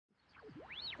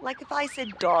Like if I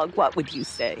said dog, what would you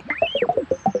say?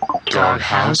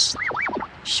 Doghouse?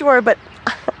 Sure, but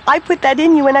I put that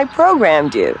in you when I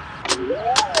programmed you.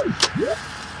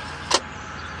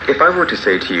 If I were to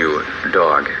say to you,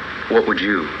 dog, what would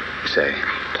you say?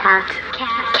 Cat.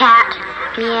 Cat.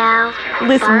 Meow.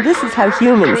 Listen, bark, this is how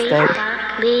humans tree, think.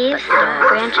 Leaves.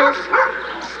 Branches.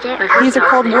 Sticks. These are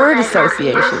called word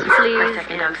associations.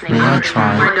 May I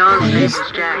try, please?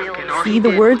 See,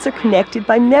 the words are connected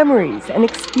by memories and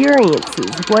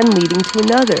experiences, one leading to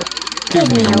another. Give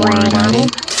me a word, Annie.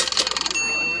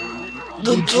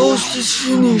 The toast is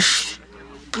finished.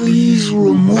 Please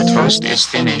remove. The toast is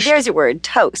finished. There's your word,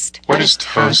 toast. What is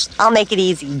toast? I'll make it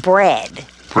easy. Bread.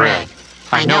 Bread.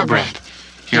 I know bread.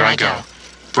 Here I go.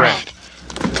 Bread.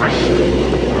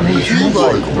 Bread. Would you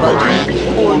like butter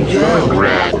or jam?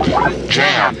 Bread.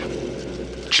 Jam.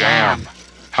 Jam.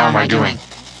 How am I doing?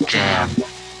 Jam.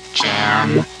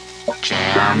 Jam.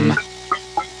 Jam.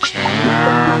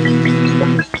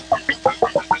 Jam.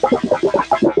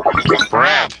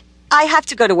 Bread. I have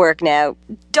to go to work now.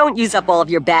 Don't use up all of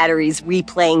your batteries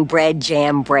replaying bread,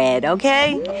 jam, bread,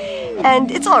 okay?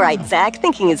 And it's all right, Zach.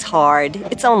 Thinking is hard.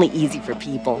 It's only easy for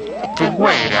people. But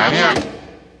wait, Annie.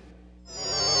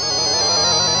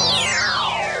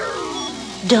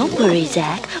 Don't worry,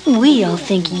 Zach. We all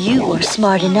think you are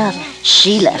smart enough.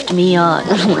 She left me on.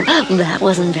 That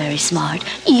wasn't very smart.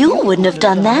 You wouldn't have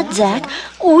done that, Zach.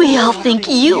 We all think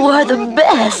you are the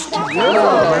best.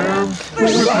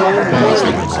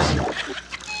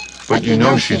 But you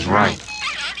know she's right.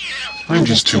 I'm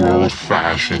just too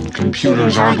old-fashioned.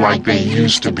 Computers aren't like they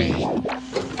used to be.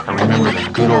 I remember the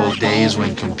good old days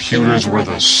when computers were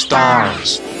the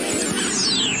stars.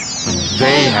 When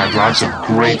they had lots of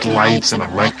great lights and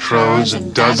electrodes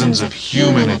and dozens of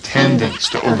human attendants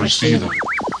to oversee them.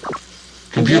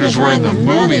 Computers were in the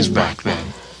movies back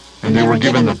then, and they were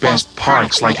given the best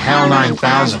parts like HAL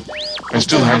 9000. I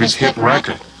still have his hit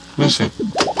record. Listen.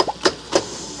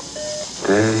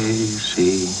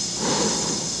 Daisy,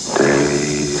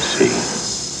 Daisy,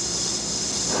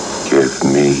 give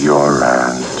me your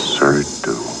answer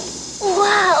too.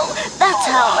 Wow, that's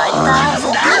HAL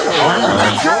 9000.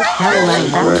 HAL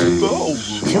 9000.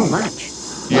 Too much.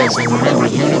 Yes, and remember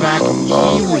Univac?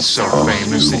 He was so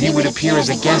famous that he would appear as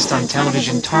a guest on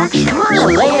television talk shows. Come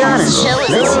on, lay it on us.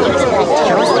 Let's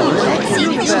see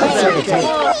the tape.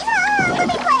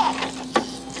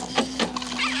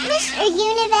 Mr.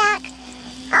 Univac,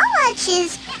 how much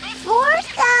is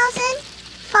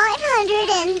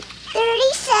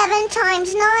 4,537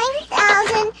 times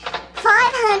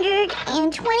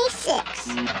 9,526?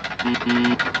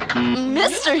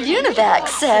 Mr. Univac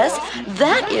says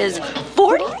that is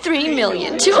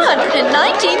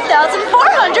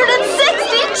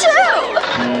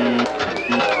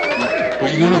 43,219,462.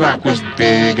 But Univac was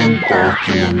big and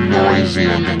bulky and noisy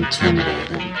and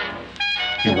intimidating.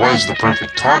 He was the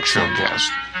perfect talk show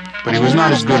guest, but he was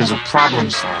not as good as a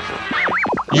problem solver.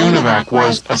 Univac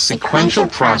was a sequential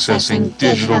processing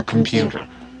digital computer,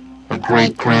 a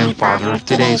great-grandfather of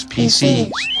today's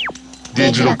PCs.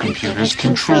 Digital computers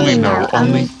can truly know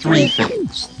only three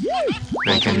things.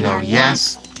 They can know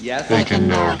yes, they can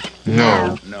know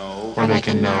no, or they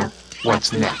can know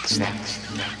what's next.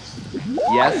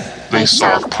 Yes. They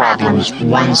solve problems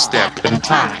one step at a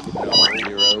time.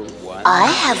 I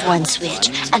have one switch,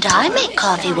 and I make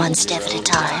coffee one step at a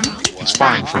time. It's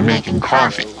fine for making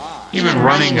coffee, even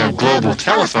running a global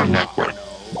telephone network,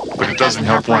 but it doesn't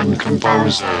help one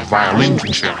compose a violin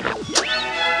concerto.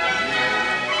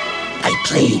 I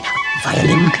play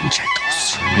violin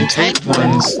concertos. You take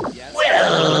ones.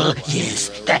 Well, yes,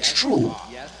 that's true.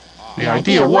 The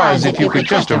idea was if you could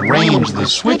just arrange the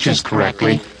switches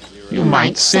correctly, you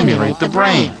might simulate the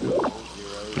brain.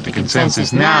 But the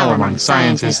consensus now among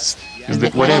scientists is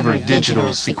that whatever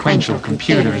digital sequential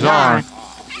computers are,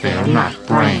 they are not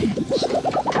brains.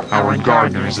 Howard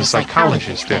Gardner is a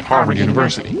psychologist at Harvard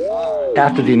University.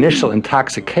 After the initial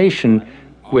intoxication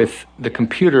with the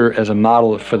computer as a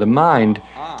model for the mind,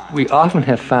 we often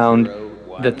have found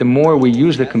that the more we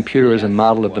use the computer as a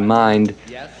model of the mind,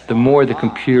 the more the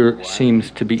computer seems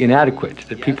to be inadequate,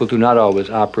 that people do not always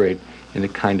operate in the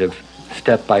kind of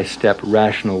step-by-step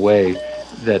rational way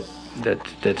that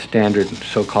standard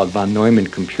so-called von Neumann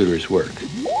computers work.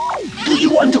 Do you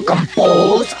want to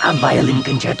compose a violin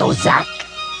concerto, Zach?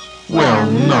 Well,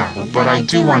 no, but I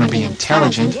do want to be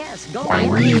intelligent. I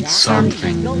need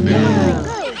something new.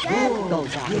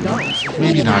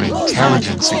 Maybe not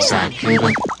intelligence exactly,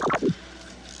 but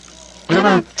what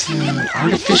about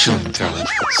artificial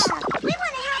intelligence?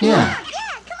 Yeah,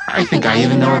 I think I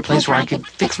even know a place where I could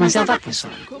fix myself up with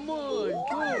some.